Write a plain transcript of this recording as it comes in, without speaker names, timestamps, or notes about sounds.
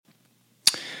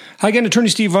Hi again, Attorney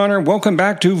Steve Vonner. Welcome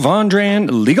back to Vondran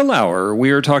Legal Hour.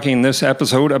 We are talking in this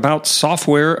episode about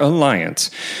Software Alliance.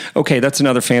 Okay, that's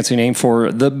another fancy name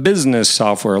for the Business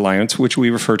Software Alliance, which we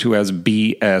refer to as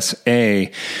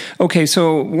BSA. Okay,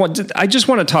 so I just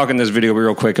want to talk in this video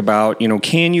real quick about,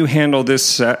 can you handle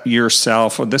this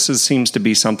yourself? Well, seems to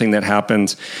be something that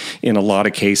happens in a lot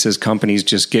of cases. Companies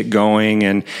just get going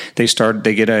and they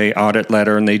get an audit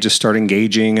letter and they just start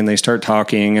engaging and they start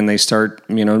talking and they start,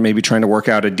 maybe trying to work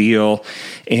out a deal.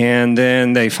 And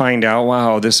then they find out,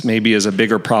 wow, this maybe is a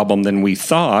bigger problem than we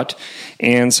thought.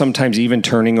 And sometimes even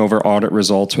turning over audit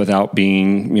results without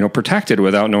being, protected,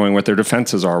 without knowing what their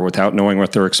defenses are, without knowing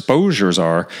what their exposures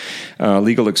are,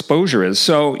 legal exposure is.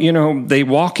 So, they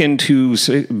walk into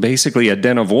basically a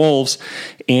den of wolves,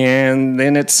 and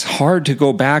then it's hard to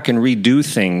go back and redo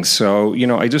things. So,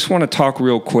 I just want to talk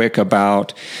real quick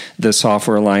about the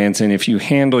Software Alliance. And if you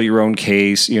handle your own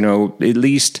case, at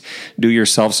least do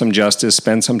yourself some justice,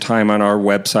 spend some time on our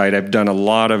website. I've done a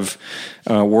lot of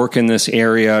work in this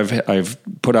area. I've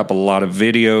put up a lot of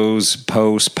videos,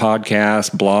 posts,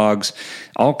 podcasts, blogs,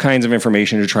 all kinds of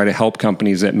information to try to help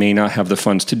companies that may not have the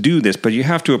funds to do this. But you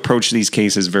have to approach these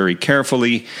cases very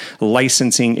carefully.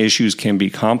 Licensing issues can be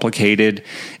complicated,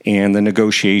 and the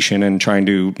negotiation and trying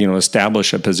to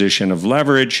establish a position of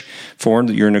leverage for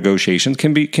your negotiations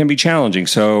can be challenging.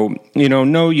 So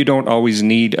no, you don't always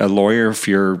need a lawyer if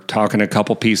you're talking a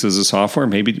couple pieces of software.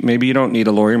 Maybe you don't need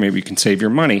a lawyer. Maybe you can save your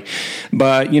money.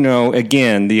 But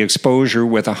again, the exposure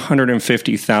with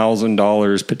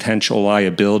 $150,000 potential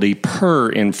liability per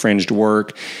infringed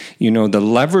work, the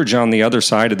leverage on the other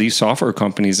side of these software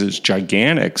companies is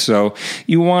gigantic. So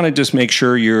you want to just make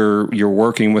sure you're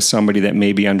working with somebody that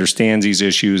maybe understands these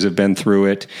issues, have been through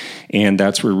it, and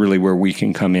that's where we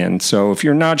can come in. So if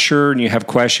you're not sure and you have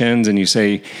questions and you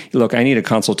say, look, I need a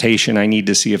consultation, I need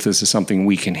to see if this is something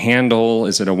we can handle.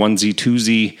 Is it a onesie,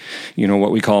 twosie,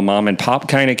 what we call mom and pop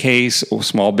kind of case, or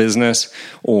small business,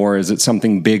 or is it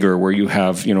something bigger where you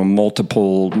have,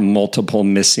 multiple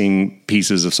missing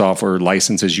pieces of software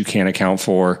licenses you can't account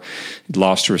for,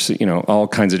 lost receipt, all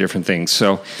kinds of different things.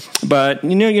 So, but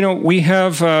we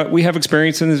have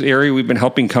experience in this area. We've been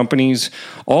helping companies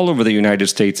all over the United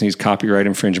States in these copyright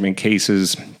infringement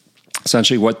cases.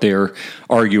 Essentially, what they're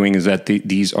arguing is that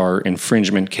these are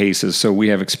infringement cases. So we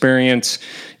have experience.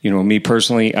 Me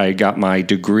personally, I got my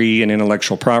degree in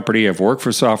intellectual property. I've worked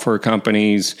for software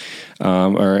companies,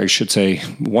 or I should say,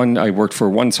 I worked for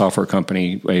one software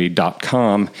company, a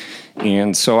 .com.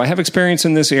 And so I have experience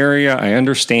in this area. I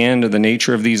understand the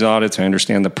nature of these audits. I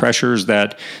understand the pressures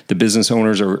that the business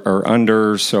owners are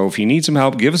under. So if you need some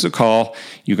help, give us a call.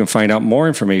 You can find out more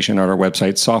information on our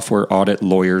website,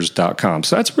 softwareauditlawyers.com.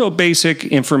 So that's real basic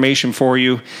information for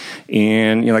you.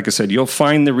 And like I said, you'll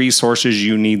find the resources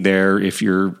you need there if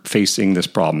you're facing this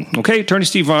problem. Okay, Attorney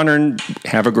Steve Vonner,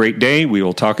 have a great day. We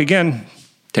will talk again.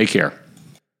 Take care.